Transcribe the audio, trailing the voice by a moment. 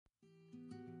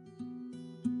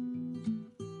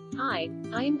Hi,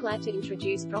 I am glad to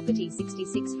introduce property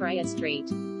 66 Freya Street,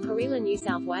 Kareela, New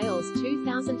South Wales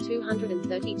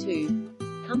 2232.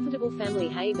 Comfortable family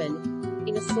haven.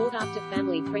 In a sought-after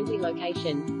family-friendly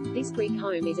location, this brick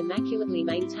home is immaculately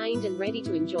maintained and ready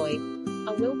to enjoy.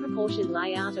 A well-proportioned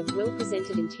layout of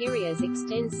well-presented interiors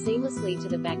extends seamlessly to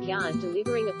the backyard,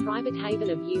 delivering a private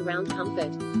haven of year-round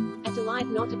comfort. A delight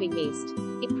not to be missed.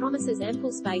 It promises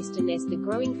ample space to nest the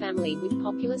growing family with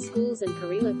popular schools and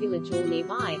Kareela Village all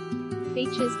nearby.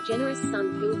 Features generous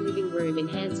sun-filled living room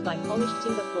enhanced by polished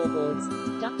timber floorboards,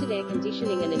 ducted air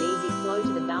conditioning and an easy flow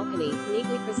to the balcony,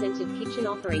 neatly presented kitchen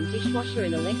offering dishwasher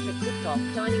and electric cooktop.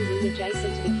 Dining room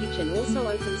adjacent to the kitchen also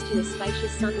opens to a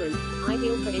spacious sunroom,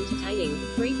 ideal for entertaining.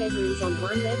 3 bedrooms on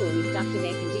one level with ducted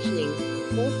air conditioning.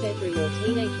 4th bedroom or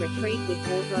teenage retreat with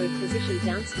wardrobe positioned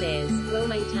downstairs.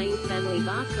 Well-maintained family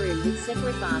bathroom with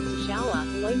separate bath to shower.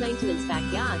 Low-maintenance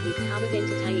backyard with covered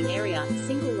entertaining area.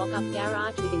 Single lock-up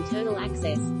garage with internal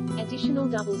access. Additional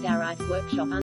double garage workshop